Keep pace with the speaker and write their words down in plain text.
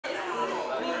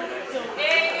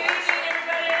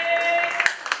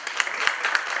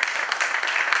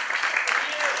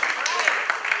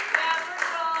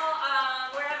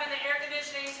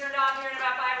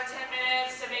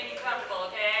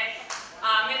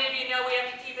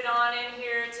it on in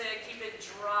here to keep it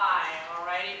dry,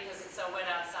 alrighty, because it's so wet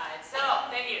outside. So,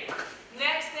 thank you.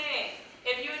 Next thing,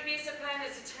 if you would be so kind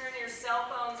as to turn your cell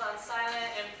phones on silent,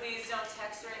 and please don't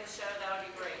text during the show, that would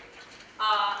be great.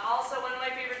 Also, one of my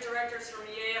favorite directors from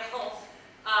Yale,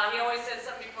 he always says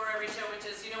something before every show, which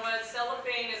is, you know what,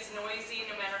 cellophane is noisy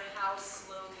no matter how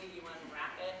slowly you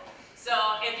unwrap it. So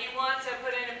if you want to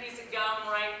put in a piece of gum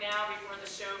right now before the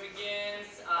show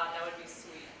begins, that would be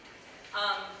sweet.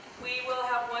 We will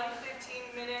have one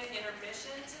 15-minute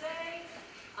intermission today.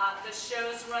 The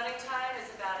show's running time is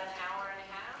about an hour and a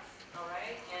half, all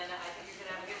right? And I think you're going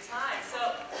to have a good time. So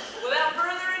without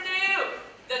further ado,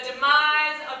 the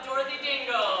demise of Dorothy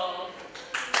Dingle.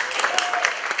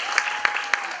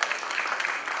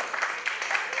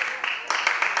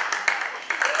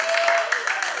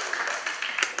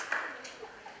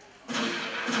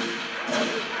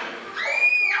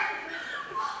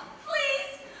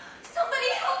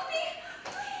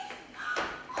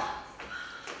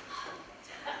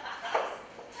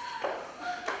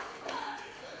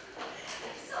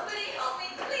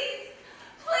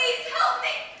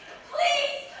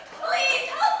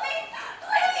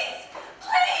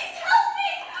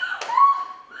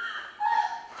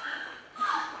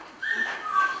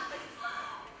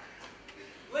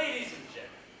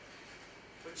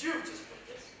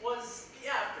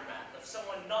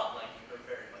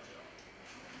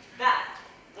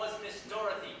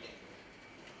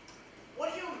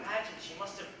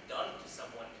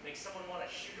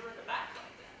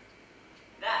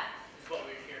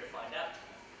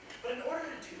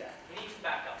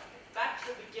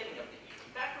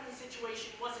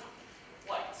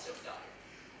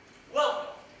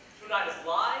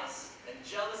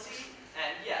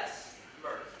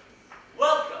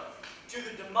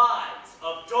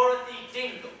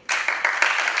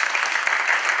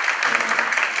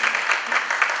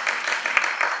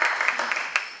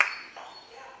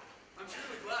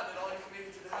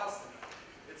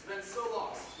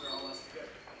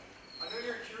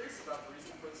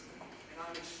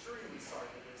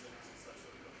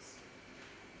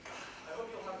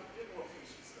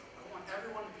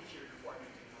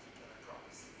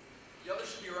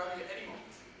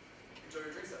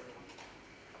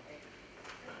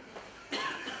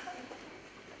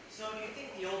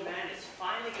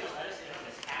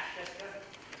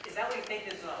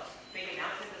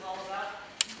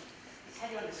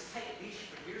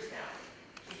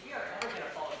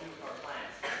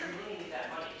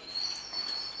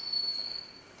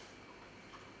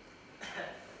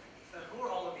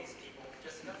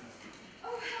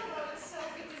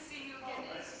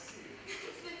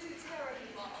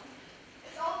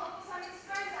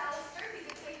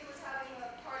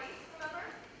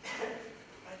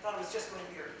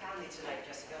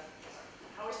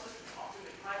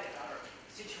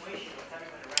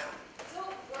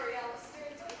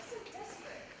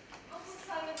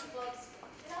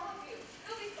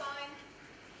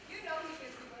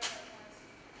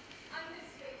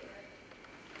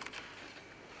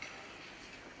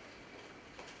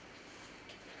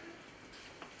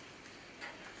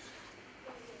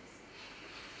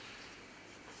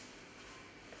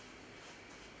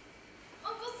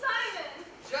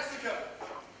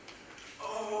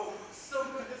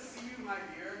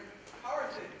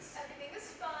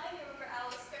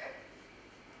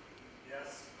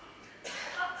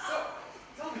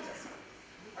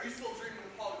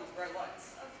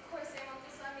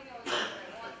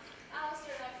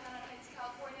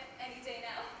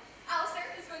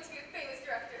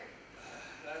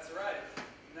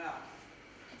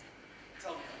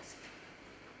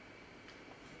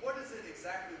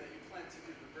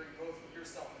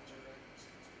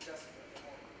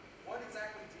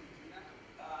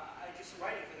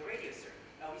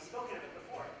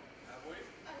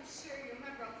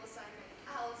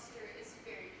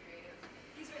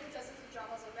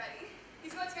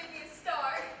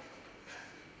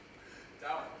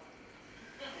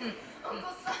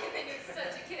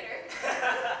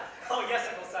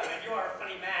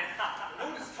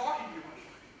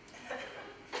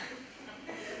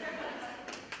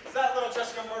 Is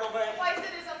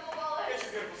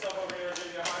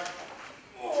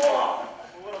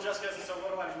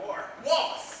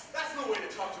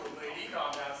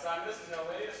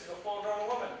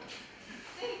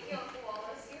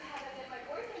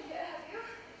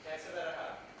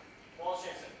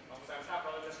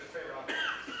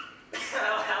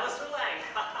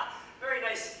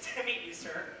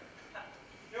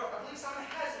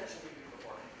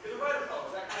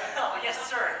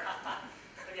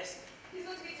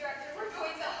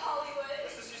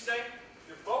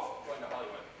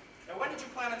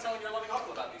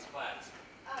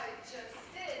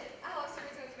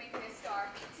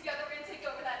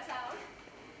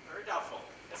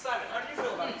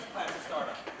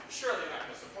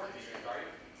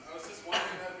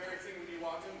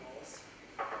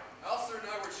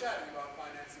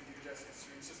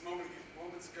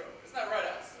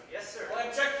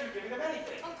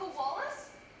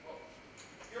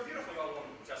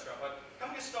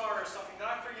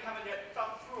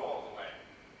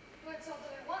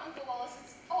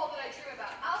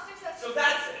So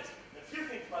that's it. If you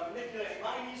think by manipulating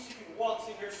my niece you can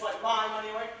waltz in here, swipe my money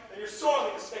away, then you're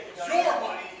sorely mistaken. Your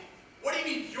money? What do you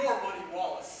mean your money,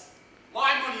 Wallace?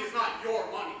 My money is not your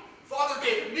money. Father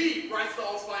gave me rights to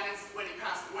all his finances when he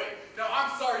passed away. Now,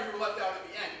 I'm sorry you were left out at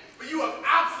the end, but you have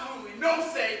absolutely no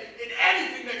say in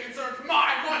anything that concerns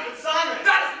my money. But Simon!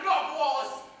 That is enough,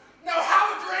 Wallace! Now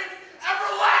have a drink and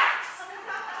relax!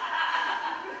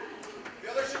 The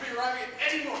others should be arriving at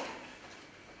any moment.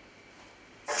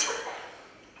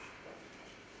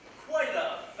 Quite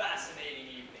a fascinating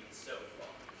evening so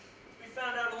far. We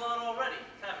found out a lot already,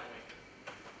 haven't we?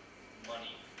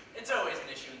 Money. It's always an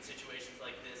issue in situations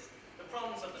like this. The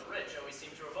problems of the rich always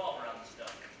seem to revolve around this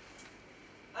stuff.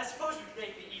 I suppose we could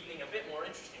make the evening a bit more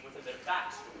interesting with a bit of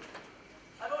backstory.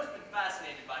 I've always been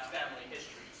fascinated by family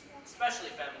histories,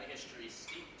 especially family histories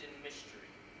steeped in mystery.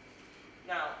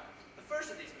 Now, the first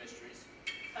of these mysteries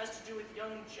has to do with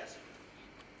young Jessica.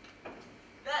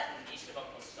 That niece of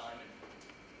Uncle Simon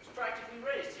was practically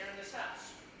raised here in this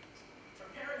house. Her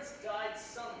parents died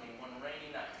suddenly one rainy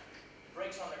night. The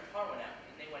brakes on their car went out,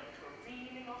 and they went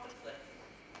careening off a cliff.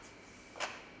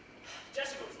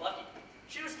 Jessica was lucky.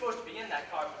 She was supposed to be in that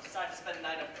car, but decided to spend the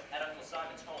night at Uncle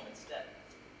Simon's home instead.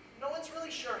 No one's really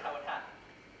sure how it happened.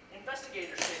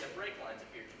 Investigators say the brake lines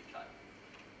appeared to be cut.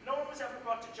 No one was ever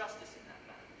brought to justice in that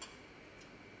matter.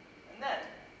 And then,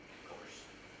 of course,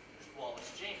 there's Wallace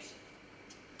Jameson.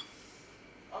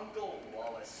 Uncle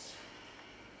Wallace.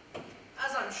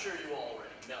 As I'm sure you all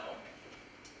already know,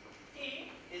 he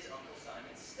is Uncle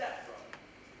Simon's stepbrother.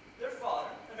 Their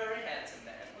father, a very handsome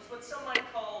man, was what some might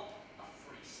call a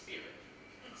free spirit.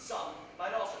 Some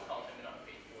might also call him an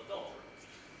unfaithful adulterer.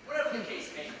 Whatever the case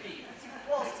may be,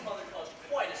 Wallace's mother caused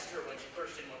quite a stir when she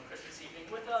burst in one Christmas evening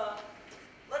with a,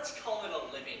 let's call it a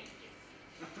living gift.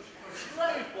 She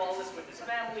left Wallace with his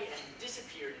family and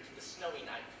disappeared into the snowy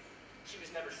night. She was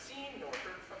never seen nor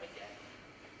heard from again.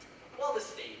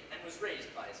 Wallace stayed and was raised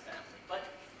by his family, but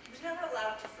he was never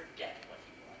allowed to forget what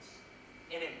he was.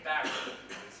 An embarrassment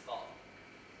to his father.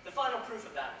 The final proof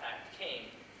of that fact came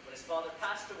when his father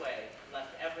passed away and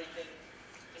left everything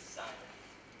to Simon.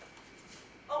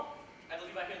 Oh, I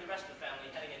believe I hear the rest of the family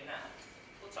heading in now.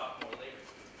 We'll talk more later.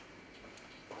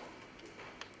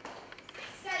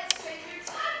 Said stranger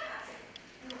time, Patrick.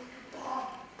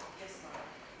 Yes, Mom.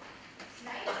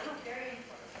 Tonight is very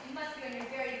important. You must be on your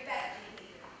very best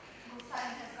behavior. Uncle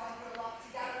Simon has gone through a lot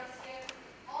together upstairs,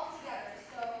 all together,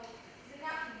 so his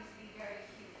announcement needs to be very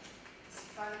huge. Is he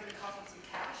finally going to cough on some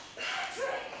cash?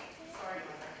 Patrick! Sorry,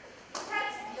 Mother. You had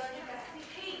to be on your best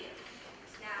behavior.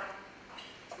 Now,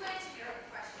 to answer your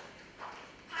question,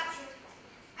 Patrick,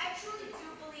 I truly do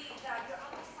believe that your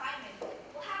Uncle Simon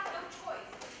will have no choice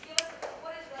but to give us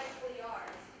what is rightfully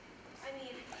ours. I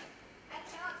mean, I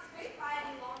cannot scrape by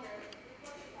any longer with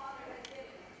what your father has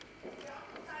given us. Your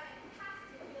Uncle Simon has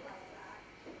to realize that.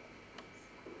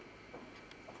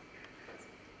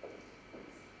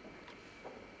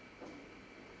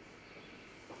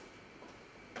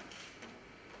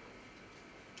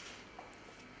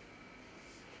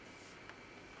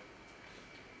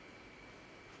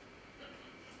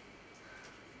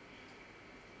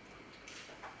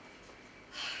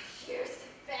 Here's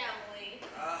the family.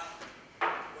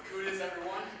 Look who it is,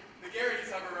 everyone. The Garrities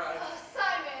have arrived. Oh,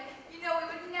 Simon, you know we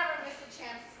would never miss a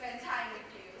chance to spend time with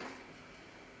you.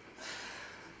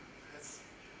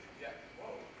 Yeah,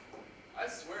 whoa. I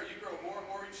swear you grow more and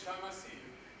more each time I see you.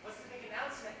 What's the big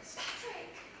announcement?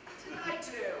 Patrick, What did I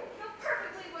do? you know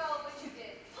perfectly well what you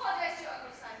did. Apologize to your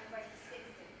Uncle Simon right this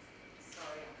instant.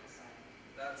 Sorry, Uncle Simon.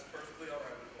 That's perfectly all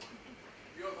right, little one.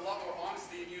 You have a lot more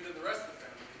honesty in you than the rest of the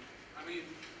family. I mean,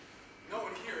 no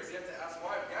one here has yet to ask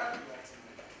why I've gathered you all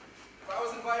tonight. If I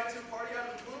was invited to a party out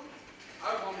of the blue,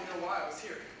 I would want to know why I was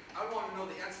here. I would want to know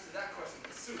the answer to that question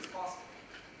as soon as possible.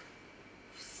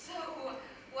 So,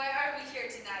 why are we here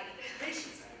tonight?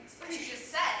 Patience, Agnes. But you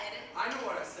just said. I know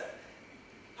what I said.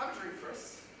 Have a drink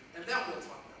first, and then we'll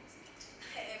talk about this.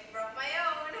 I brought my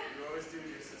own. You always do,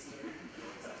 dear sister.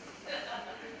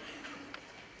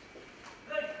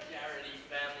 The Garrity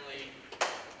family.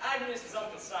 Agnes is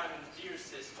Uncle Simon's dear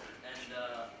sister, and,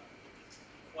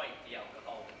 quite the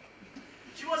alcoholic.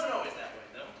 She wasn't always that way,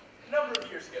 though. A number of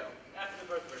years ago, after the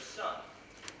birth of her son,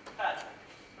 Patrick,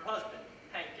 her husband,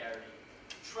 Hank Garrity,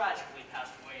 tragically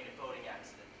passed away in a boating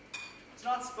accident. It's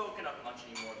not spoken of much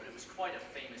anymore, but it was quite a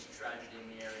famous tragedy in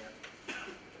the area.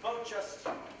 The boat just,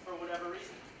 for whatever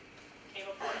reason, came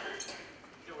apart.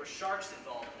 There were sharks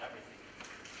involved and everything.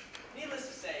 Needless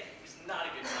to say, it was not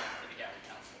a good time for the Garrity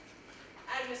household.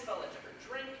 Agnes fell into her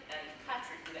drink, and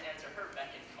Patrick didn't answer her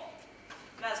beck and call.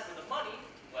 And as for the money,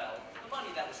 well, the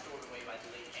money that was stored away by the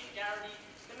late Hank Garrity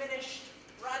diminished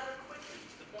rather quickly.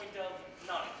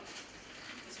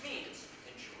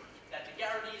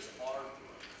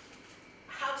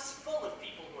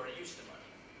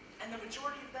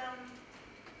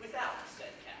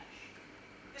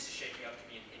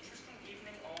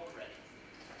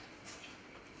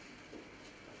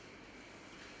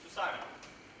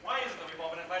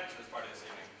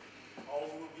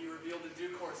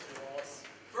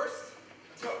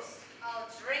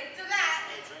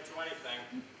 to anything.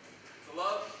 To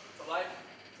love, to life,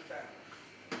 to family.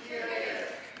 Here.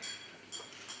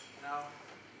 Now,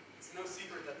 it's no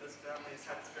secret that this family has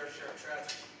had its fair share of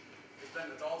tragedy. There's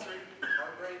been adultery,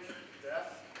 heartbreak,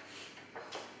 death.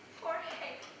 Poor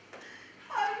Hank.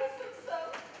 I miss him so.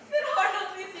 It's been hard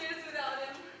all these years without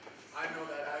him. I know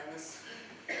that, Agnes.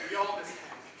 We all miss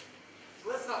Hank.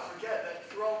 But let's not forget that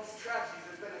through all this tragedy,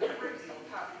 there's been a great deal of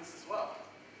happiness as well.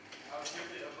 I was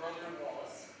gifted a brother in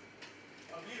Wallace.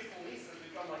 A beautiful niece has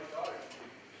become like a daughter to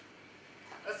me.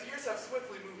 As the years have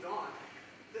swiftly moved on,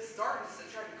 this darkness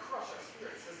that tried to crush our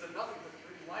spirits has done nothing but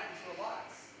bring light into our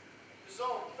lives. This is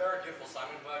all very beautiful,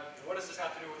 Simon, but what does this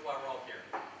have to do with why we're all here?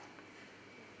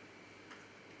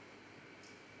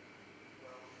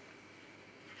 Well,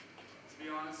 to be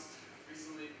honest,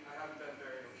 recently I haven't been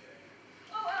very okay.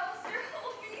 Oh, Alistair,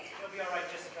 hold me. You'll be all right,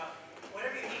 Jessica.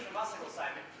 Whatever you need from us, Uncle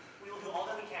Simon, we will do all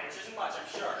that we can. Which isn't much, I'm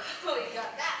sure. Oh, you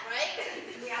got that right.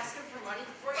 Did we ask him for money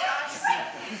before he died?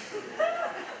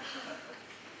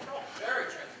 You're all very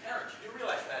transparent. You do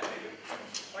realize that, do you?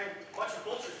 I mean, much of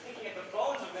vultures picking at the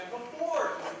bones of men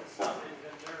before it's something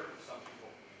that nerve some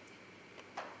people.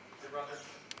 Your brother,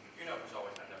 you know who's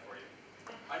always been there for you.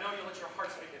 I know you let your heart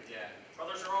speak at the end.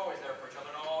 Brothers are always there for each other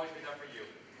and I'll always be there for you.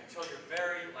 Until your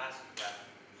very last breath.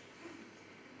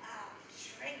 I'll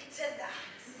drink to that.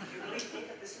 Do you really think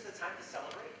that this is the time to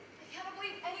celebrate? I can't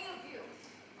believe any of you.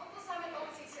 Uncle Simon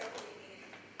always takes care of what we need.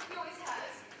 He always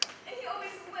has. And he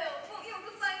always will. Won't you,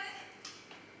 Uncle Simon?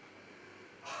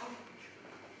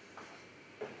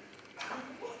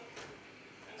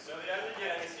 And so the end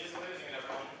begins. He's losing it,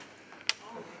 everyone.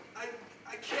 Oh,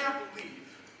 I can't believe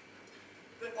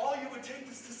that all you would take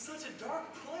this to such a dark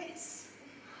place.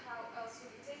 How else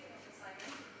would we take it, Uncle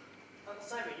Simon? Uncle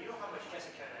Simon, you know how much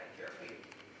Jessica and I care for you.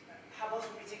 How else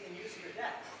would we take the news of your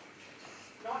death?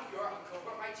 Not your uncle,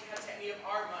 but write you out to any of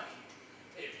our money.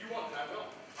 Hey, if you want it, I will.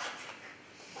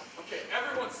 Okay,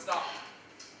 everyone stop.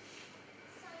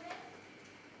 Simon?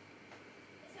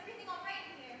 Is everything all right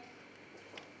in here?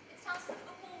 It sounds like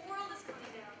the whole world is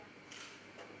coming down.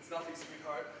 It's nothing,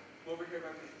 sweetheart. Come over here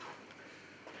by me.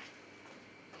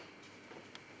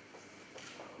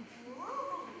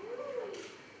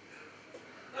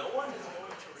 No one is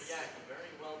going to react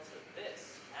very well to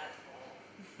this at all.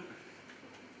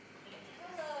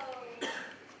 Hello,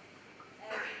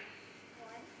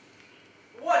 everyone.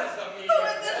 What is the meaning Who of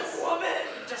is this this? Woman!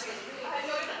 Jessica, I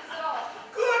know this at all.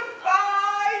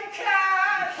 goodbye,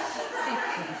 cat!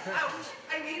 Ouch!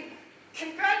 I mean,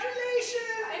 congratulations!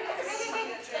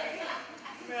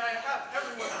 May I have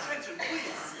everyone's attention,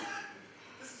 please?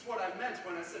 This is what I meant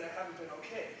when I said I haven't been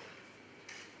okay.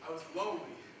 I was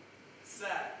lonely,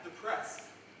 sad, depressed.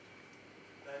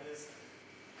 That is,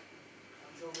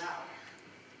 until now.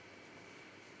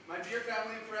 My dear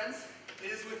family and friends,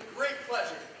 it is with great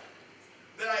pleasure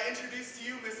that I introduce to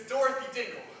you Miss Dorothy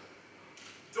Dingle.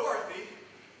 Dorothy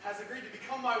has agreed to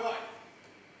become my wife.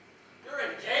 You're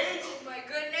engaged? Oh my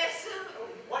goodness.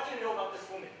 What do you know about this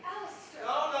woman? Alistair.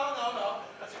 No.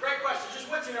 That's a great question. Just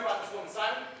what do you know about this woman,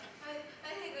 Simon?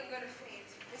 I think I'm gonna faint.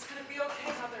 It's gonna be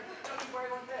okay, Mother. Don't you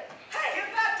worry one bit. Hey,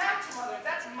 give that back to Mother.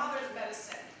 That's Mother's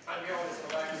medicine. I'm going to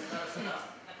go back to medicine now.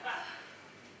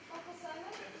 Uncle Simon,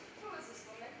 who is this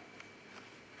woman?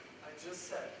 I just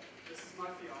said, this is my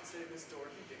fiancée, Miss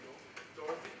Dorothy Dingle.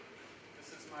 Dorothy,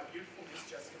 this is my beautiful Miss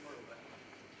Jessica Merlin.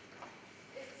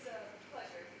 It's a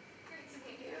pleasure. Great to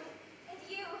meet you. And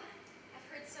you. I've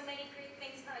heard so many great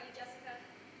things about you, Jessica.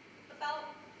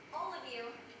 About all of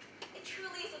you. It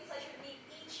truly is a pleasure to meet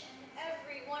each and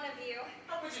every one of you.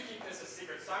 How could you keep this a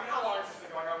secret, Simon? How long has this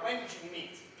been going on? When did you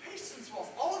meet? Patience,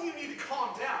 Walls. All of you need to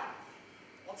calm down.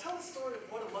 I'll tell the story of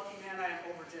what a lucky man I am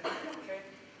over dinner, okay?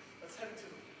 Let's head into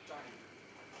the dining room.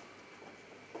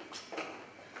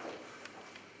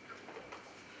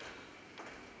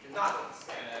 You're not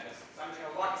understand, Agnes. Simon's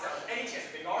going to lock us out of any chance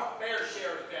of getting our fair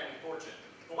share of the family fortune.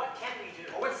 But what can we do?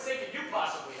 Well, what stake could you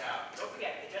possibly have? Don't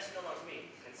forget that Jessica loves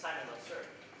me and Simon loves her.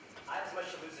 I have as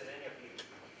much to lose as any of you.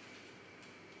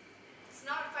 Let's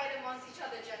not fight amongst each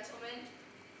other, gentlemen.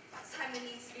 Simon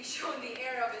needs to be shown the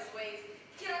error of his ways.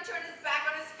 He cannot turn his back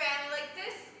on his family like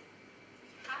this. We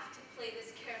have to play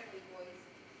this carefully, boys.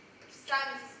 If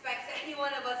Simon suspects any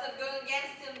one of us of going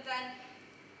against him, then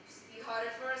it'll just be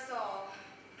harder for us all.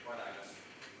 What, Agnes?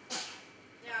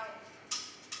 Now,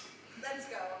 let's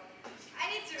go.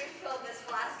 I need to refill this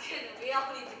flask, and we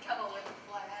all need to come up with a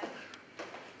plan.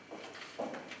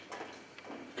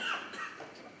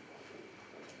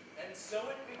 And so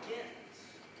it begins.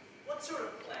 What sort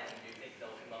of plan do you think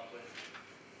they'll come up with?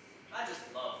 I just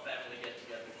love family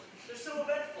get-togethers. They're so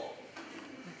eventful.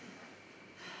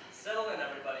 Settle in,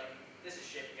 everybody. This is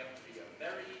shaping up to be a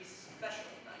very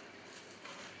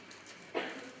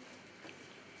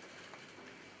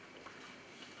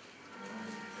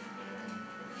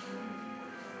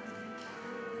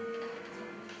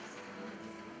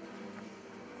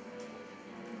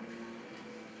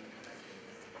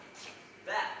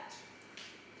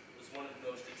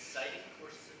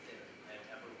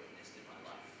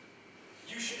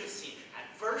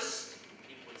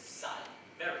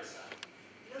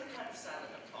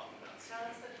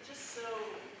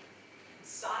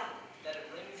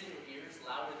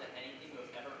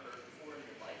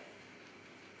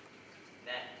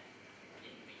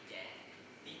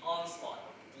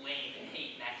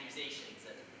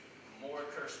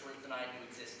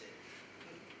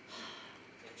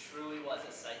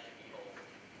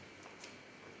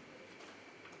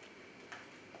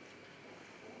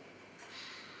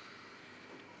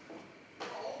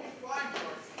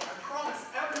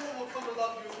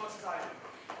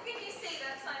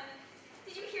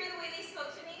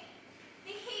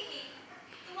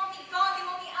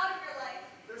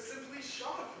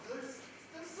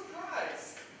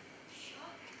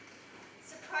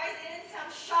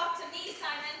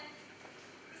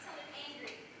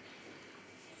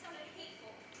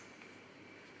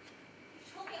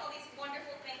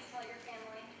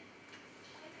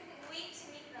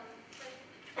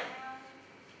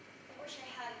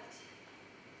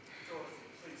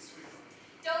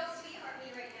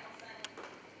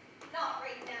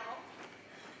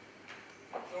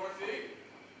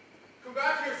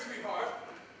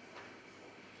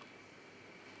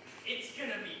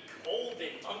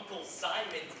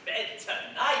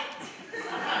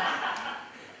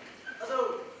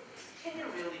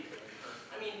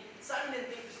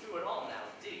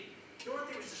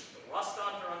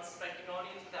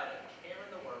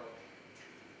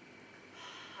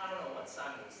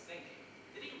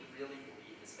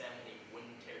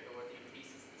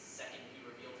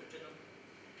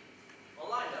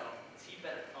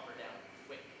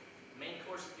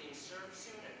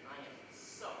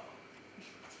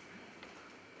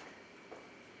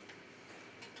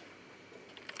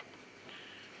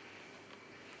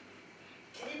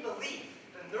believe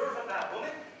the nerve of that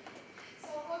woman? It's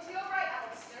all going to be all right,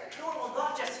 Alistair. No, it will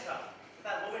not, Jessica. With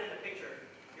that woman in the picture,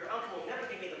 your uncle will never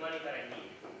give me the money that I need.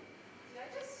 Did I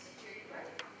just hear you right?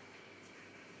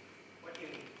 What do you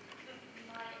mean?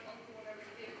 My uncle will never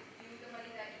give you the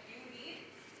money that you need.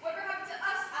 Whatever happened to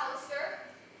us, Alistair?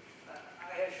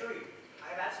 I assure you,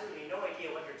 I have absolutely no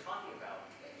idea what you're talking about.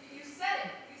 You said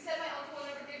it. You said my uncle will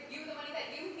never give you the money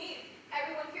that you need.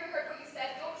 Everyone here heard what you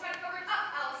said. Don't try to cover it up,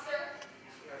 Alistair.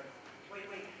 Sweetheart,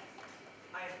 wait.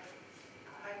 I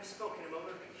misspoke in a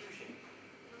moment of confusion.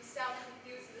 You sound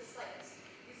confused to the slightest.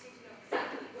 You seem to know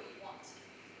exactly what you want.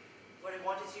 What I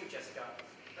want is you, Jessica.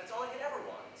 That's all I could ever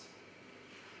want.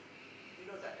 You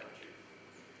know that, don't you?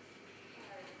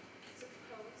 I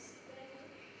suppose that I do.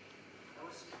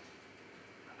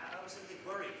 I was simply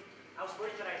worried. I was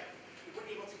worried that I wouldn't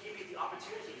be able to give you the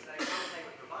opportunities that I promised I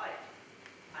would provide.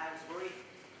 I was worried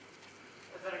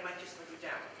that I might just let you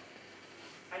down.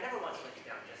 I never want to let you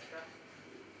down, Jessica.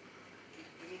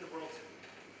 You mean the world to me.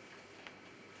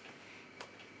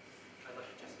 I love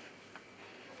you, Jessica.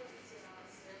 I love you too,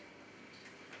 Alistair.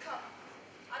 Come.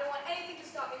 I don't want anything to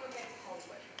stop me from getting to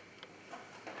Hollywood.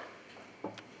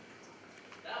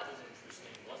 That was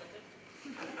interesting, wasn't it?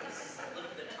 Slip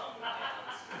of the tongue, my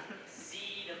Alistair.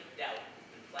 Seed of doubt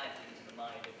been planted into the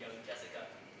mind of young Jessica.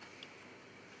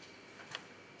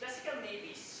 Jessica may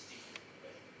be stupid,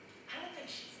 but I don't think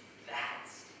she's that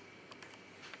stupid.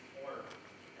 Or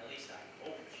at least I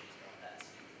hope she's not that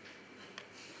stupid.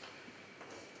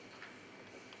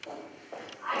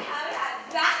 I haven't had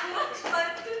that much fun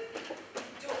since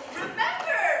don't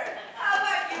remember. How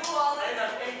about you, I Wallace? didn't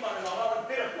have any fun at all, not a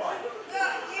bit of fun.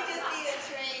 You just need a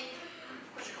train.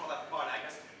 What you call that fun,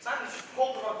 Agnes? Simon's just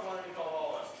pulled the rug from underneath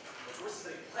all of us. What's worse is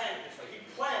that he planned it this way. He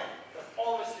planned that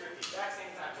all of us here at the exact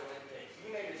same time to win today. He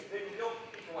made it as big a deal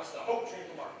for us to hope train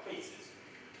from our faces.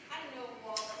 I know,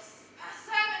 Wallace.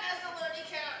 Simon has the learning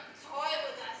cannot toy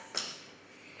with us.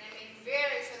 And I made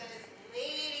very sure that his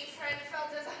lady friend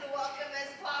felt as unwelcome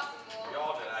as possible. We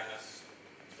all did, Agnes.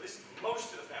 At least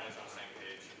most of the family's on the same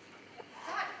page.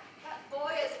 That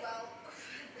boy as well.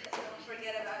 Don't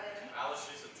forget about him. Alice,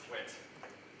 she's a twit.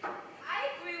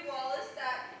 I agree, Wallace,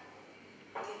 that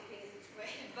he's a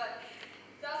twin, but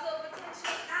he's also a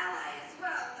potential ally as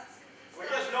well. Well,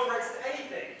 he has no rights to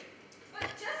anything. But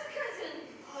Jessica's in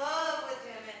love with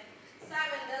him, and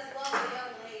Simon does love the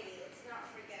young lady. Let's not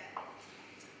forget.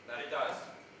 That he does.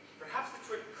 Perhaps the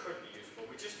twit could be useful.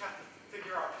 We just have to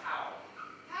figure out how.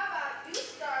 How about you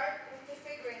start with the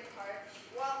figuring part?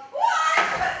 Well, what?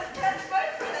 That's my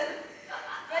friend.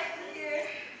 Right here.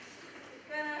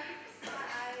 Gonna my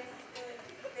eyes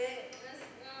a bit. Just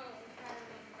kind of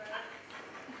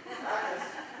Agnes!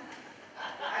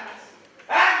 Agnes!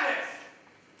 Agnes!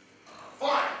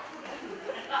 Fine!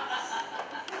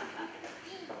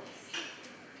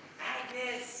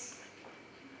 Agnes!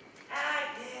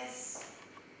 Agnes!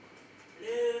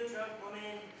 Blue drunk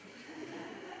woman.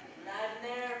 Alive in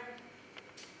there?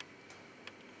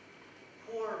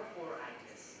 Poor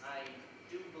Agnes. I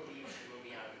do believe she will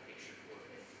be out of the picture for a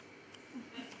bit.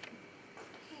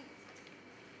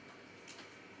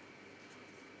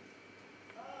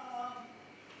 Mom!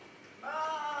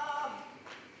 Mom!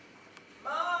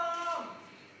 Mom!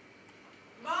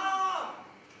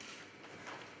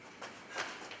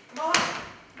 Mom!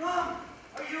 Mom!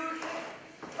 Are you okay?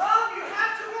 Mom, you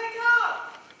have to wake up!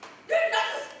 You're not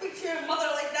to speak to your mother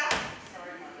like that!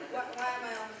 Sorry, Mother. Why am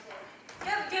I on the floor?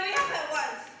 Get me up at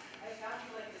once! I found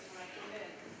you like this when I came in.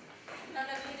 None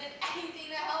of you did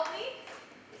anything to help me?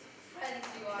 Friends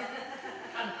you are.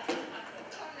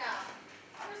 Come now.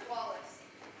 Where's Wallace?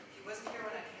 He wasn't here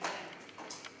when I came in.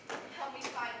 Help me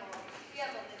find Wallace. We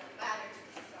have a little matter to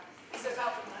discuss. He's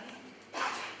about the money.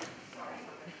 Sorry,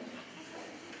 Mother.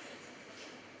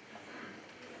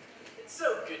 It's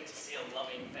so good to see a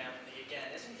loving family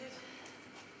again, isn't it?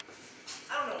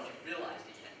 I don't know if you've realized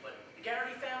it yet, but the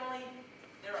Garrity family,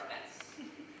 they're a mess.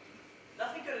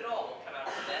 Nothing good at all will come out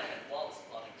of them and Wallace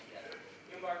plotting together.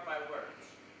 You mark my words.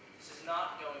 This is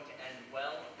not going to end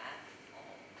well at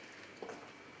all.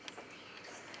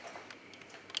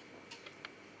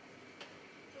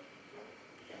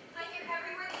 I hear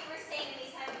every word that you were saying to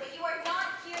me, Simon, but you are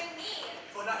not hearing me.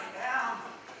 But I am.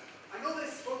 I know they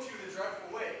spoke to you in a dreadful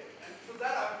way, and for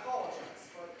that I apologize,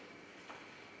 but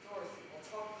Dorothy, I'll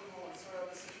talk to them all and sort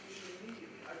out the situation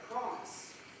immediately. I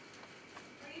promise.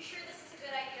 Are you sure this is a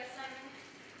good idea, Simon?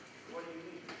 What do you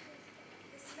mean?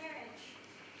 This marriage.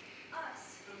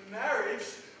 Us. The marriage?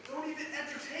 Don't even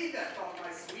entertain that thought,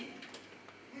 my sweet.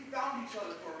 We found each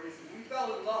other for a reason. We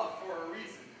fell in love for a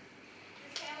reason.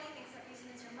 Your family thinks that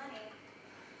reason is your money.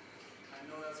 I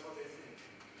know that's what they think.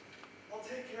 I'll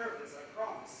take care of this, I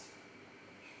promise.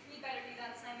 You better do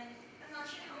that, Simon. I'm not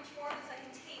sure how much more of this I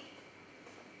can take.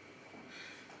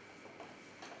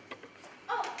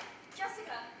 Oh,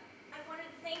 Jessica, I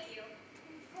wanted to thank you.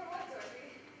 For what,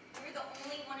 Dorothy? You were the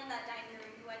only one in that dining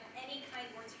room who had any kind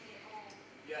words for me at all.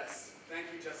 Yes, thank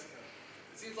you, Jessica.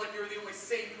 It seems like you're the only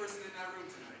sane person in that room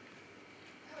tonight.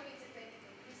 No need to thank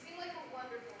me. You seem like a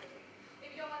wonderful lady.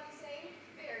 If you don't mind me saying,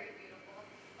 very beautiful.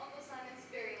 Uncle Simon's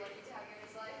very lucky to have you in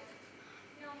his life.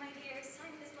 No, my dear,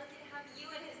 Simon is lucky to have you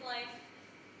in his life.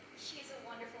 She is a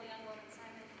wonderful young woman,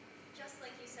 Simon, just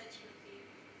like you said she would be.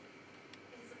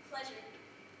 It is a pleasure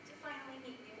to finally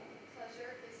meet you.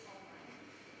 Pleasure is all mine.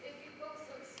 If you both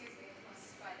will excuse me, I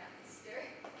must find out, mister.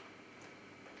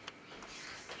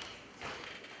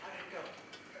 How did it go?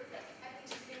 Perfect. I think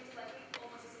she's beginning to like me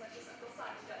almost as much as Uncle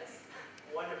Simon does.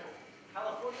 Wonderful.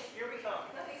 California, here we come.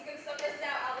 Nothing's gonna stop us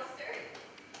now, Alistair.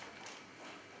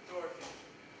 Dorothy,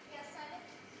 Yes, Simon?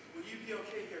 will you be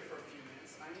okay here for a few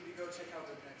minutes? I need to go check out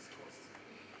the next course.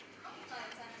 I'll be fine,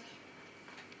 Simon.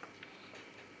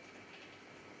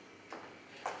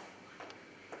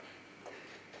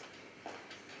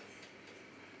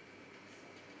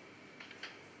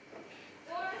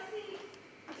 Dorothy!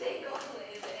 Dingle,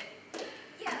 is it?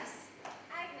 Yes,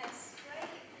 Agnes, right?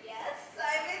 Yes,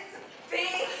 Simon's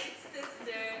big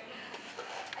sister.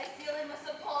 I feel I must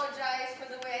apologize for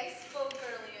the way I spoke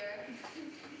earlier.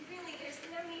 Really, there's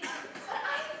no need But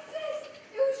I insist!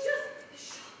 It was just the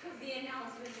shock of the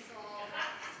announcement is all.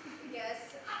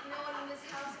 Yes, no one in this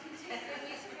house can take your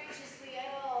news graciously at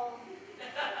all.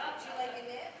 Would you like a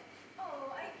nip?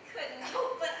 Oh, I couldn't.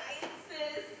 Oh, but I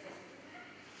insist.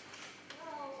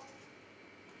 Well,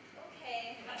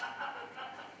 okay.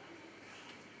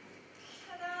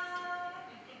 Ta-da!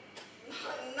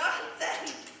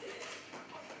 Nonsense!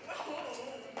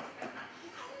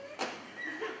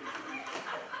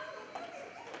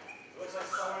 Looks like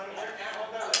someone in here can't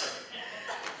hold their liquor.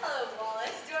 Hello,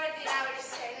 Wallace. Dorothy and I were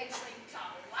just saying a drink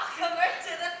top. Welcome her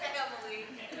to the family.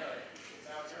 Really? Is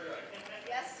that what you were doing?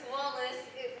 Yes, Wallace,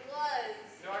 it was.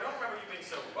 You know, I don't remember you being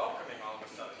so welcoming all of a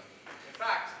sudden. In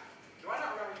fact, do I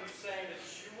not remember you saying that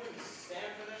you wouldn't stand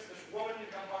for this woman to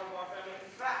become part of our family?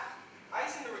 In fact, I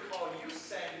seem to recall you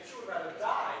saying that you would rather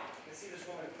die than see this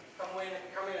woman come in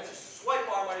and just swipe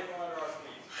our money from under our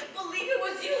feet. I believe it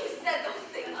was you who said those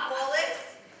things,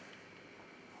 Wallace.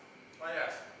 Why,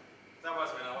 yes. That was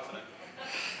me, now, wasn't it?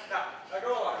 Now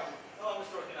go along. Hello, Miss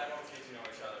Dorothy and I don't get to know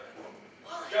each other.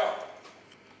 Wallace. Go.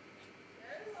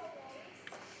 Very well, Wallace.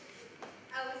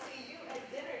 I will see you at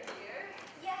dinner, dear.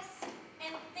 Yes,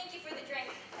 and thank you for the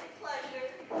drink. My pleasure.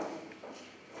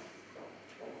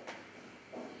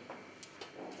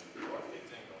 Dorothy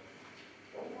Dingle.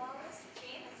 Wallace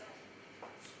Jameson.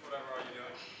 Whatever are you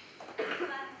doing?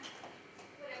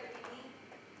 Whatever you mean.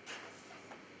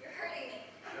 You're hurting me.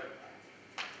 Good.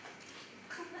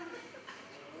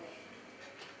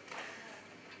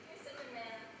 You're such a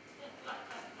man.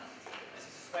 Does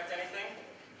he suspect anything?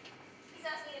 He's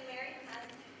asked me to marry him,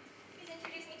 hasn't he? He's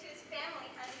introduced me to his family,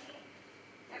 hasn't he?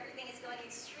 Everything is going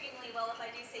extremely well if I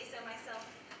do say so myself.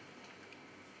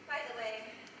 By the way,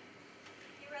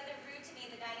 you were rather rude to me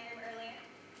in the dining room earlier.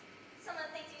 Some of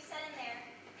the things you said in there.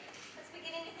 I was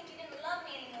beginning to think you didn't love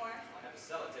me anymore. I had to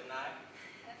sell it, didn't I?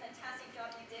 What a fantastic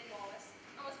job you did, Wallace.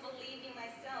 I almost believed you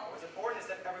myself. What's important is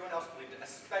that everyone else believed it,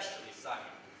 especially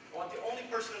Simon. I want the only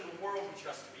person in the world who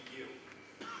trusts to be you.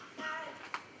 That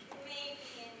may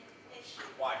be an issue.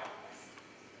 Why? Wallace.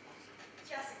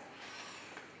 Jessica.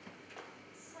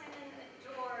 Simon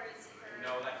adores her.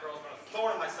 No, that girl's been a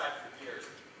thorn in my side for years.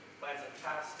 Plans have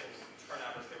passed and turned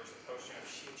out as they were supposed to.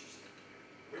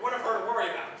 We wouldn't have her to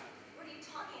worry about. What are you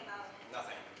talking about?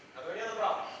 Nothing. Are there any other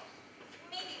problems?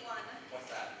 Maybe one. What's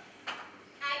that?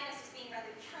 Agnes is being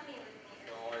rather chummy with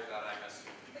me. Don't worry about Agnes.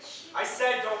 But she... I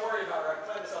said don't worry about her. I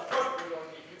planned this out perfectly,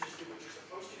 Dorothy. You just do what you're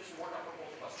supposed to. Just work out for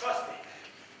both of us. Trust me.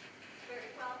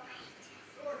 Very well.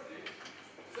 Dorothy,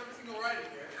 is everything all right in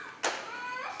here?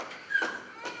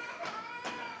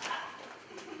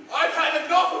 I've had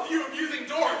enough of you abusing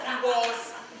Dorothy,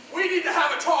 Wallace. We need to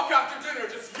have a talk after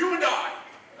dinner, just you and I.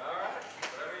 All right.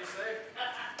 Whatever you say.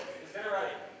 Is dinner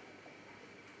ready?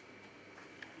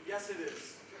 Yes, it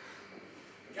is.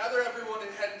 Gather everyone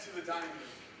and head into the dining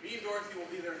room. Me and Dorothy will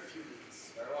be there in a few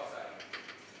minutes. Very well, Simon.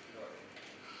 Dorothy.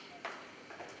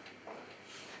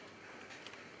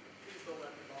 Please don't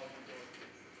let me bother you, Dorothy.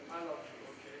 I love you,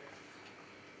 okay?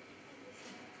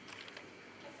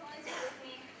 As long as you're with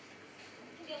me,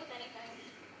 you can deal with anything.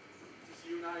 Just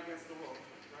you and I against the world,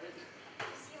 right?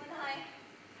 Just you and I.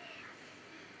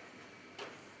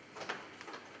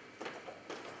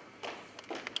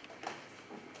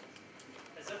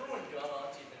 Has everyone gone?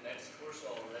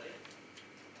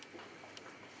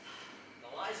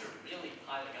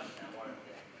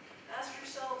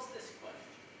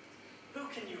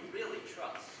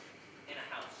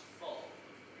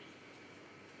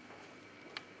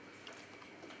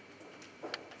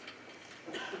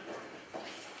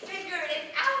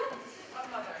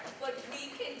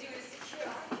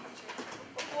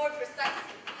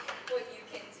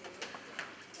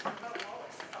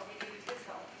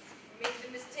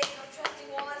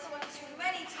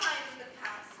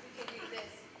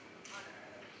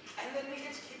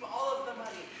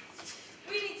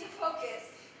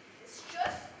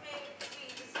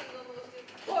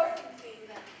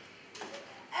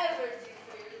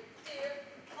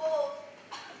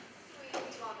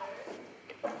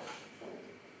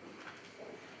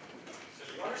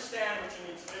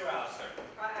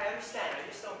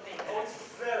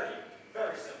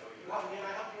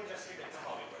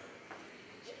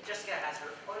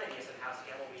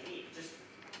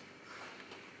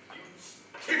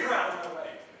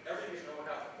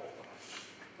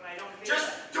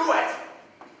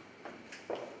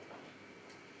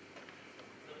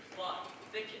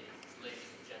 thickens, ladies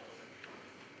and gentlemen.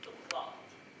 The plot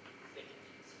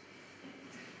thickens.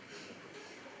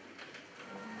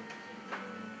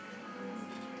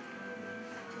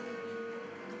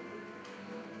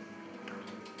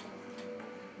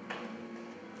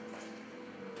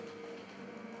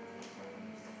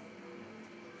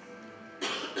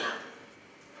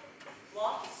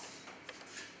 Plots,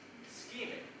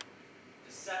 scheming,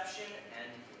 deception, and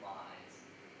lies.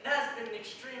 It has been an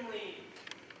extremely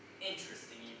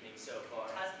interesting evening so far,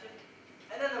 hasn't it?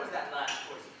 And then there was that last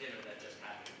course of dinner that just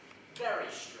happened.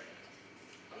 Very strange.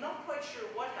 I'm not quite sure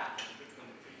what happened between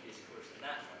the previous course and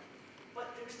that one,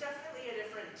 but there was definitely a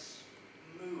different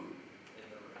mood in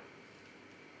the room.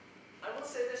 I will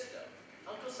say this though,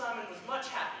 Uncle Simon was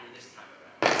much happier this time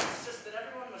around. It's just that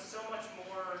everyone was so much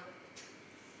more...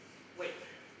 Wait,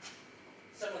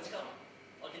 someone's coming.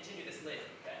 I'll continue this later,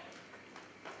 okay?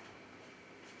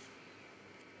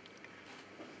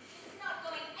 This is not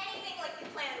going anything like we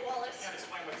planned, Wallace. Can't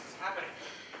explain what's happening.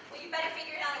 Well, you better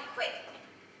figure it out and quick.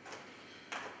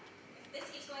 If this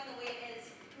keeps going the way it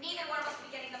is, neither one of us will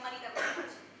be getting the money that we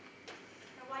want.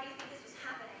 Now, why do you think this was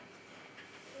happening?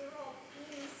 They were all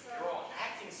being so... You're all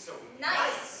acting so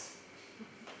nice.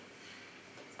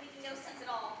 It's making no sense at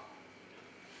all.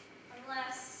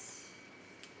 Unless...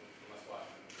 Unless what?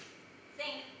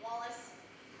 Think, Wallace.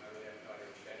 I really haven't thought you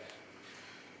were getting at.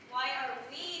 Why are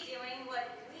we doing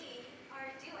what we are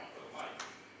doing? For the money.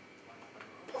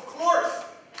 Of course!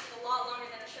 That took a lot longer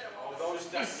than it should have, Oh, Wallace.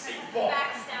 those deceitful,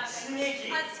 Backstabbing.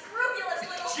 sneaky Unscrupulous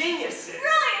little... geniuses!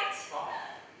 Brilliant! Oh,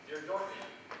 dear Dorothy,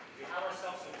 we have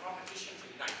ourselves some competition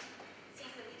tonight.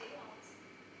 Seems that we do, Wallace.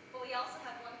 But we also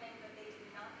have one thing that they do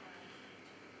not have.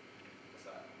 What's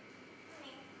that?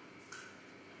 Honey.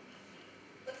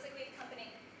 Looks like we have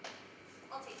company.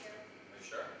 I'll take care of it. Are you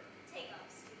sure? Take off,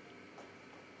 stupid.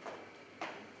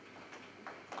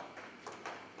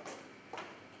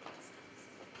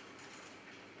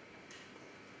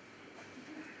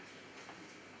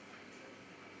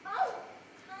 Oh,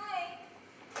 hi.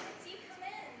 Let's you come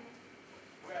in.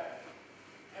 Well,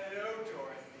 hello,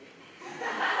 Dorothy.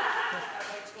 As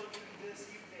I told you this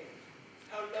evening,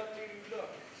 how lovely you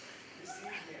look this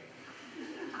evening.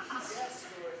 Yes,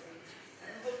 Dorothy,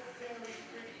 you look very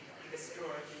pretty, Miss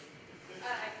Dorothy.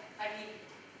 I mean,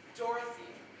 Dorothy,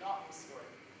 not Miss Dorothy.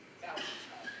 That was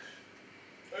childish.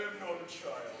 I am not a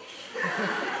child. I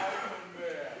am a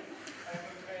man. I am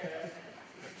a man.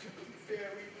 You look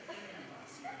very pretty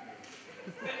this evening.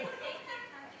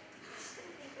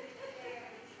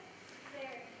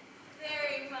 Very,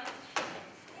 very much.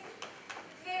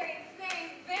 Very, very,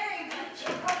 very much.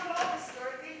 Oh, hello, Miss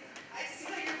Dorothy. I see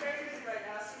that you're very busy right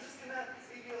now, so I'm just gonna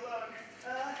leave you alone.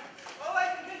 Oh,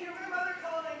 I think I hear my mother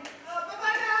calling.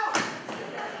 Bye-bye now!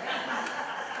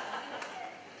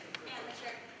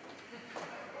 Amateur.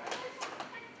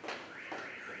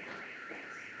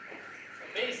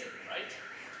 Amazing, right?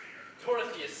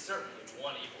 Dorothy is certainly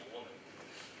one evil woman.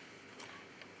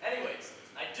 Anyways,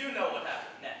 I do know what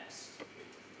happened next.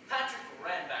 Patrick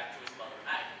ran back to his mother,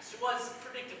 Agnes, who was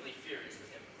predictably furious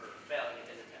with him for failing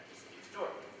in his attempt to seduce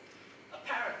Dorothy.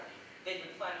 Apparently, they'd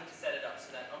been planning to set it up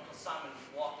so that Uncle Simon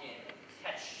would walk in and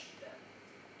catch them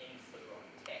in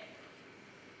flagrante.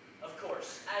 Of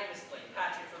course, Agnes blamed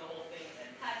Patrick for the whole thing, and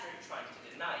Patrick, trying to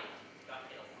deny it, got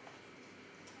hit a lot.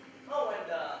 Oh, and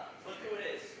look who it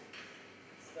is.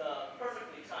 It's the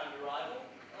perfectly timed arrival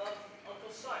of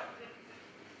Uncle Simon.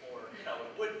 Or, you know,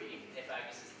 it would be if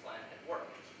Agnes's plan had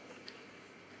worked.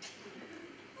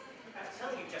 I'm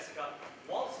telling you, Jessica,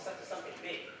 Wallace is up to something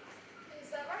big. Is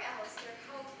that right, Alistair?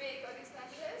 How big are these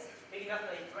plans of his? Big enough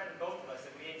that he threatened both of us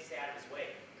if we didn't stay out of his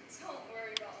way. Don't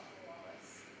worry about Uncle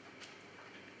Wallace.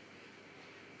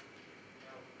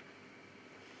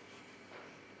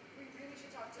 We really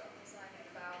should talk to Uncle Simon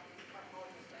about our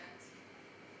Hollywood plans.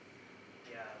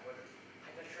 Yeah,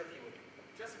 I'm not sure if he would.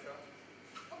 Jessica,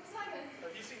 Uncle Simon!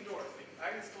 have you seen Dorothy?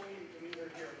 Agnes told me to meet her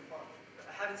here in the park.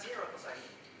 I haven't seen her, Uncle Simon.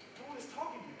 No one is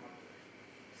talking to you, Mother.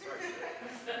 Sorry.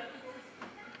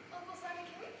 Uncle Simon,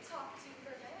 can we talk to you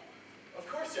for a minute? Of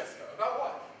course, Jessica. About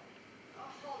what?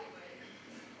 Hollywood.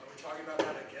 Are we talking about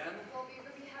that again? Well, we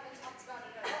really haven't talked about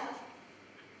it at all.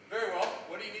 Very well.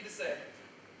 What do you need to say?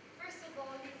 First of all,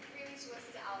 you really should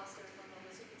listen to Alistair for a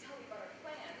moment so he can tell you about our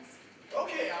plans.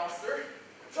 Okay, Alistair.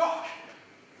 Talk!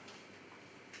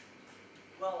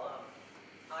 Well,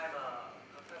 I'm a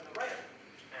writer,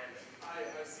 and I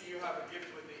see you have a gift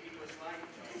with the English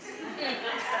language.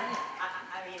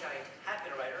 I mean, I have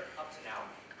been a writer up to now,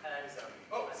 and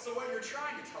Oh, so what you're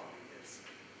trying to tell me is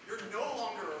you're no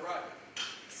longer a writer.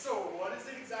 So what is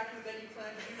it exactly that you plan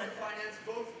to do to finance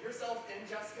both yourself and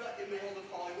Jessica in the world of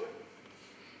Hollywood?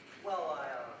 Well,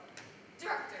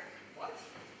 Director. What?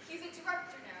 He's a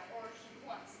director now, or he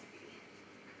wants to be.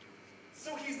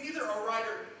 So he's neither a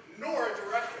writer nor a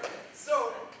director.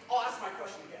 So, I'll ask my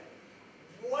question again.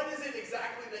 What is it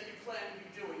exactly that you plan to be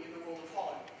doing in the world of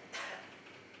Hollywood?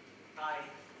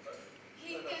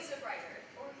 He is a writer,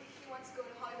 or he wants to go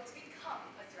to Hollywood to become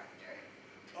a director.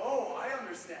 Oh, I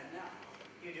understand now.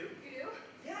 You do? You do?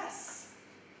 Yes.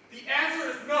 The answer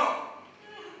is no.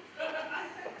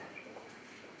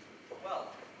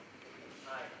 Well,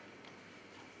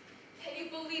 Can you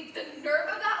believe the nerve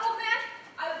of that old man?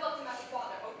 I loved him as a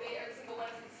father, obeyed every single one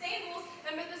of his insane rules,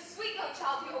 and met the sweet young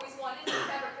child he always wanted and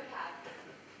never could have.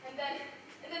 And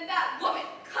then that woman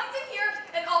comes in here,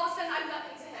 and all of a sudden I'm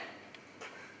nothing to him.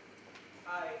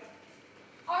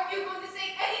 Aren't you going to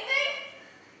say anything?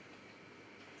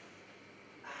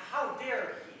 How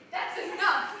dare he? That's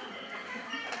enough.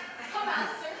 Come,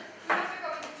 Alistair. What are we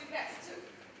going to do next to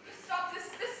stop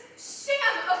this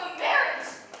sham of a marriage?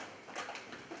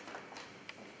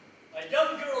 A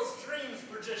young girl's dreams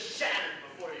were just shattered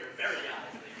before your very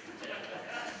eyes, ladies and gentlemen.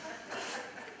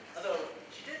 Although,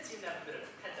 she did seem to have a bit of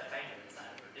pent-up anger inside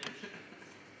of her, didn't she?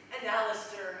 And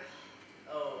Alistair,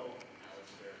 oh,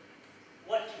 Alistair,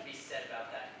 what can be said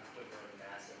about that quivering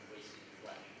mass of wasted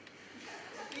flesh?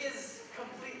 He is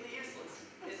completely useless,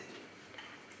 isn't he?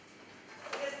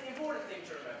 I guess the important thing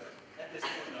to remember at this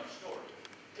point in our story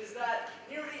is that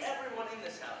nearly everyone in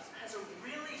this house has a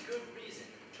really good reason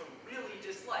to really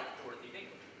dislike Dorothy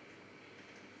Dingle.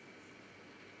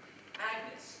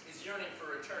 Agnes is yearning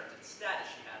for a return to the status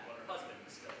she had when her husband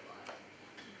was still alive.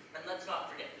 And let's not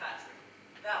forget Patrick.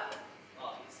 That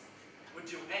one, obviously, would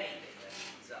do anything that he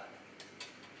desired.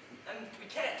 And we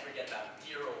can't forget about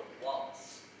dear old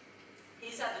Wallace.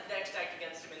 He's had the next act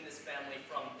against him in this family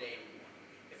from day one.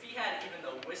 If he had even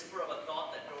the whisper of a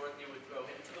thought that Dorothy would throw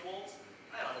him to the wolves,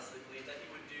 I honestly believe that he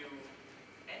would do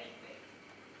anything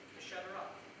to shut her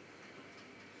up.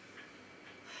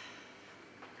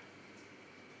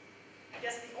 I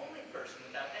guess the only person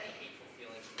without any hateful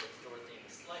feelings towards Dorothy in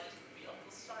the slightest would be Uncle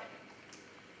Simon.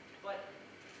 But,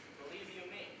 believe you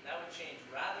me, that would change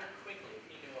rather quickly if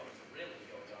he knew what was really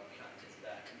going on behind his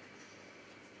back.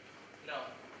 No,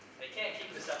 they can't keep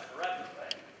this up forever,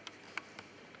 right?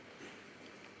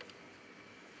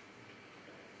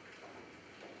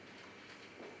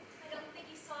 I don't think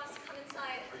he saw us come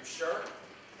inside. Are you sure?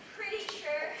 Pretty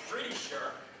sure. Pretty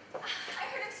sure. I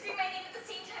heard him scream my name at the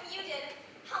same time you did.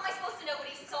 How am I supposed to know what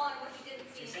he saw and what he didn't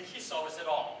Do see? you think he saw us at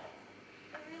all?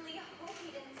 I really hope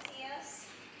he didn't see us.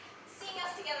 Seeing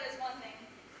us together is one thing.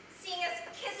 Seeing us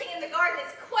kissing in the garden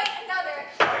is quite another.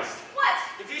 Christ! What?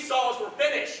 If he saw us, we're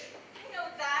finished! I know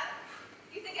that.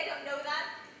 You think I don't know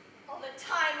that? All the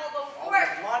time, all the All work,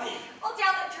 the money! all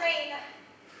down the drain.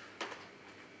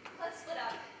 Let's split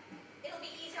up. It'll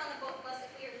be easier on the both of us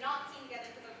if we are not seen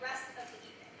together for the rest of the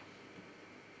evening.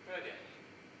 Okay.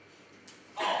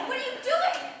 What are you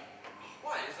doing?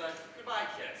 Why? Is a goodbye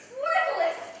kiss?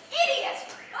 Worthless! Idiot!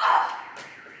 Ugh!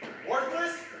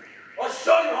 Worthless? I'll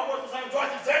show you how worthless I am,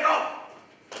 Dorothy Dingle!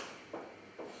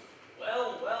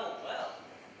 Well, well, well.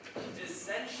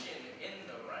 Dissension in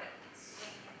the ranks.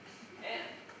 And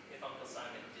if Uncle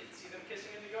Simon did see them kissing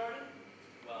in the garden,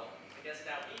 well, I guess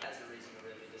now he has a reason to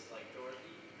really dislike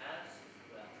Dorothy as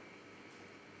well.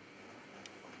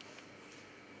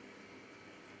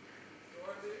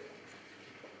 Dorothy?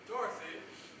 Dorothy?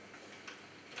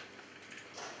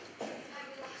 Have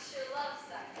you lost your love,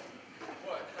 Simon?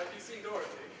 What? Have you seen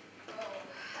Dorothy? Oh,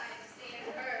 I've seen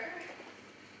her.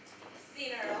 I've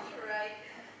seen her all right.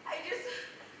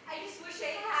 I just wish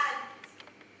I had.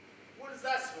 What is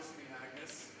that supposed to mean,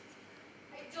 Agnes?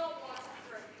 I don't want to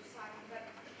hurt you, Simon, but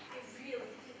I really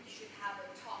think you should have a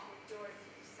talk with Dorothy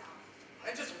yourself.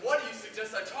 And just what do you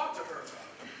suggest I talk to her about?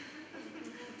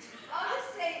 I'll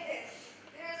just say this.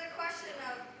 There's a question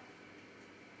of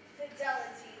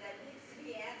fidelity that needs to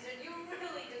be answered. You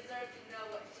really deserve to know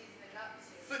what she's been up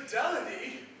to.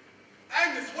 Fidelity?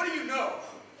 Agnes, what do you know?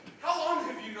 How long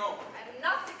have you known? I'm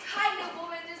not the kind of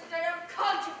woman to stir up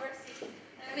controversy.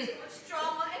 There's too much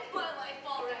drama in my life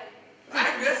already.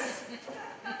 Agnes!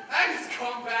 Agnes,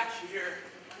 come back here.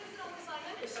 What is it, Uncle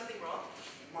Simon? Is something wrong?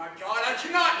 My God, I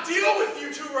cannot deal with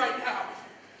you two right now.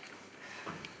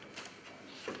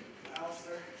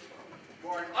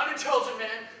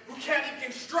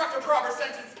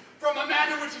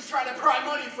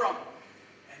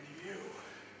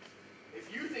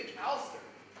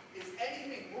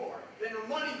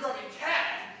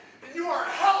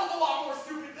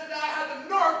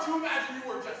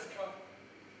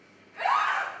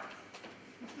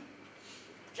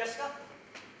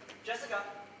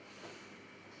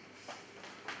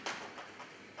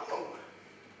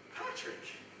 drink.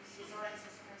 So sorry, so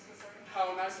sorry, so sorry.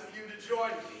 How nice of you to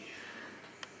join me.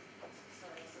 So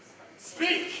sorry, so sorry.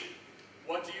 Speak!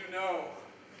 What do you know?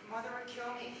 Mother would kill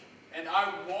me. And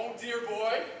I won't, dear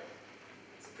boy.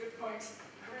 It's a good point.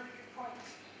 A really good point.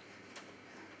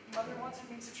 Mother wanted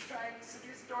me to try and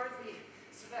seduce Dorothy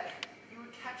so that you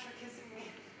would catch her kissing me,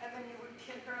 and then you would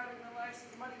kick her out of the lives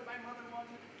of the money that my mother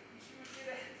wanted. And she would do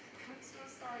that. I'm so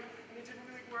sorry. And it didn't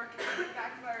really work. It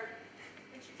backfired.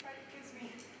 And she tried to kiss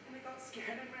me, and I got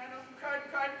scared and ran off and cried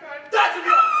and cried and cried. That's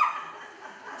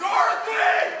enough!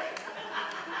 Dorothy!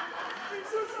 I'm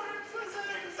so sorry, I'm so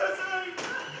sorry, I'm so sorry.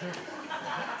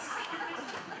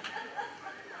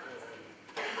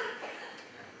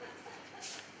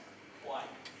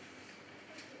 Quiet.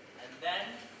 And then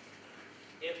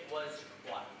it was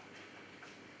quiet.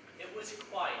 It was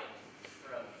quiet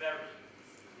for a very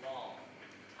long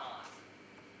time.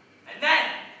 And then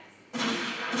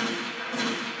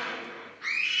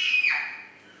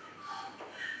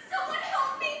Someone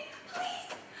help me, please!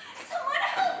 Someone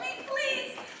help me,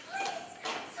 please! Please!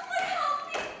 Someone help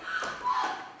me!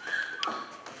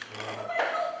 Someone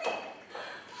help me!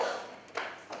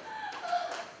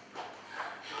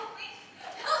 Help me!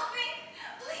 Help me!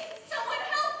 Please! Someone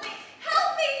help me!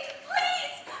 Help me!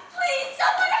 Please! Please!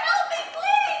 Someone help me!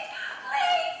 Please!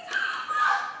 Please!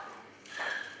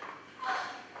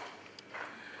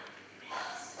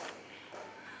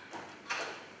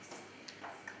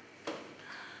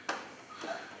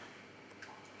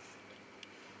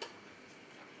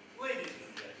 ladies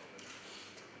and gentlemen,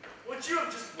 what you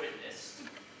have just witnessed,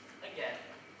 again,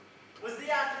 was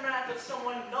the aftermath of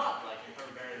someone not liking her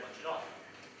very much at all.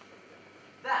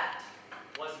 That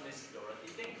was Miss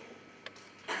Dorothy Dingle.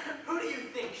 Who do you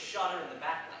think shot her in the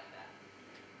back like that?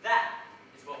 That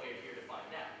is what we are here to find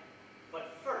out.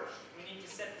 But first, we need to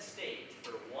set the stage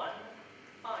for one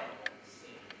final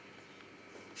scene.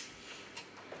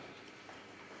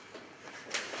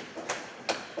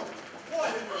 What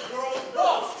in the world?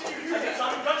 Whoa! Did you I hear think that?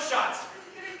 some gunshots.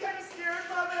 I'm getting kind of scared,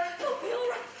 Mother. Help me, all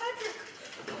right, Patrick!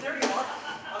 There you are.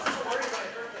 I was so worried when I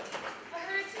heard them. I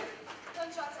heard two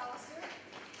gunshots, Alistair.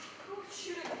 Who would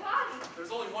shoot a gun?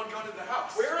 There's only one gun in the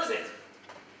house. Where is it?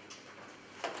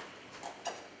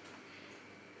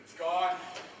 It's gone.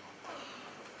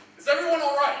 Is everyone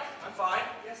all right? I'm fine.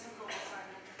 Yes, Uncle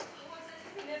Simon. I wasn't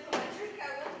even in my drink, I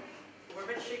will be. We're a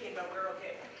bit shaken, but we're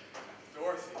okay.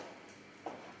 Dorothy.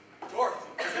 Dorothy.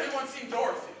 Has anyone seen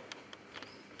Dorothy?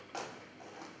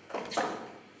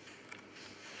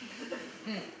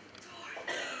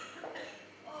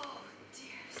 Oh,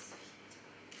 dear sweet.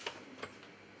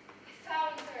 I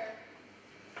found her.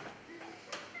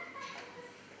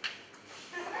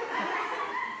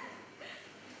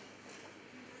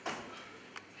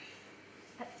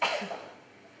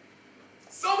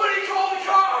 Somebody call the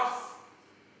cops!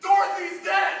 Dorothy's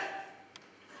dead!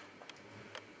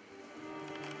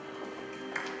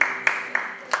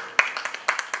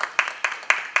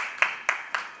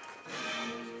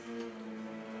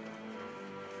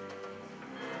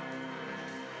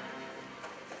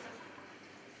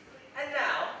 And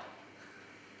now,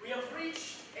 we have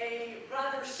reached a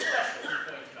rather special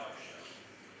point in our show.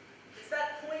 It's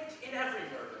that point in every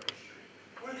murder mystery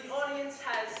where the audience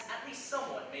has at least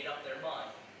somewhat made up their mind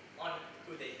on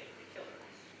who they think the killer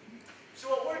is. So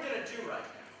what we're going to do right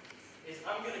now is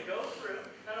I'm going to go through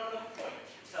and I'm going to point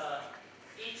to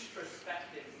each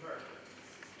prospective murderer.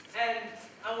 And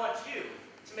I want you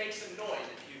to make some noise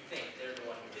if you think they're the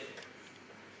one who did it.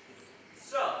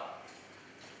 So,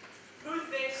 who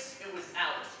thinks it was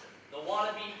Alistair, the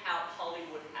wannabe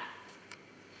Hollywood hack?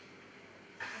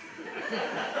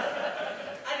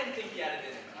 I didn't think he had it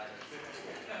in him either.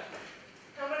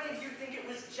 How many of you think it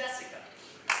was Jessica?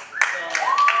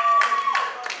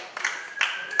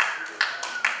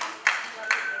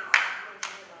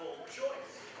 Bold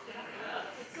choice.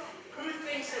 Who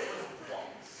thinks it was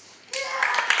Wallace?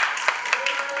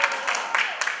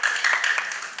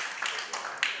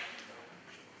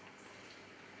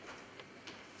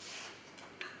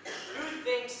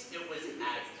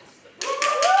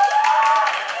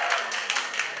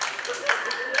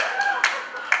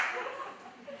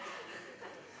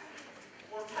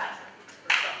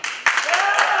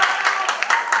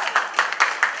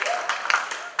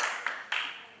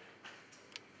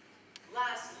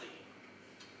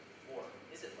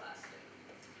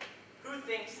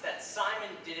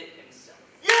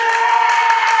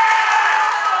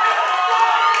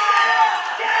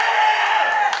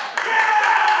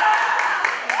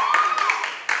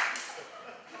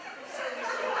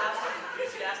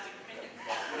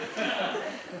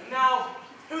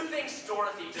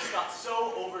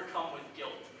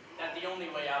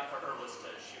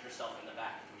 yourself in the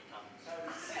back 3 times.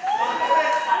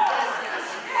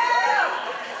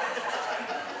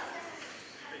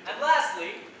 And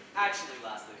lastly, actually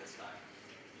lastly this time,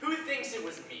 who thinks it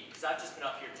was me? Because I've just been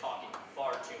up here talking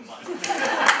far too much.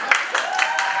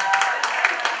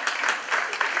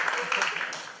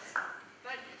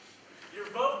 Thank you. Your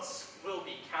votes will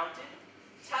be counted,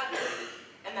 tabulated,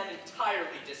 and then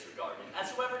entirely disregarded, as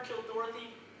whoever killed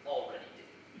Dorothy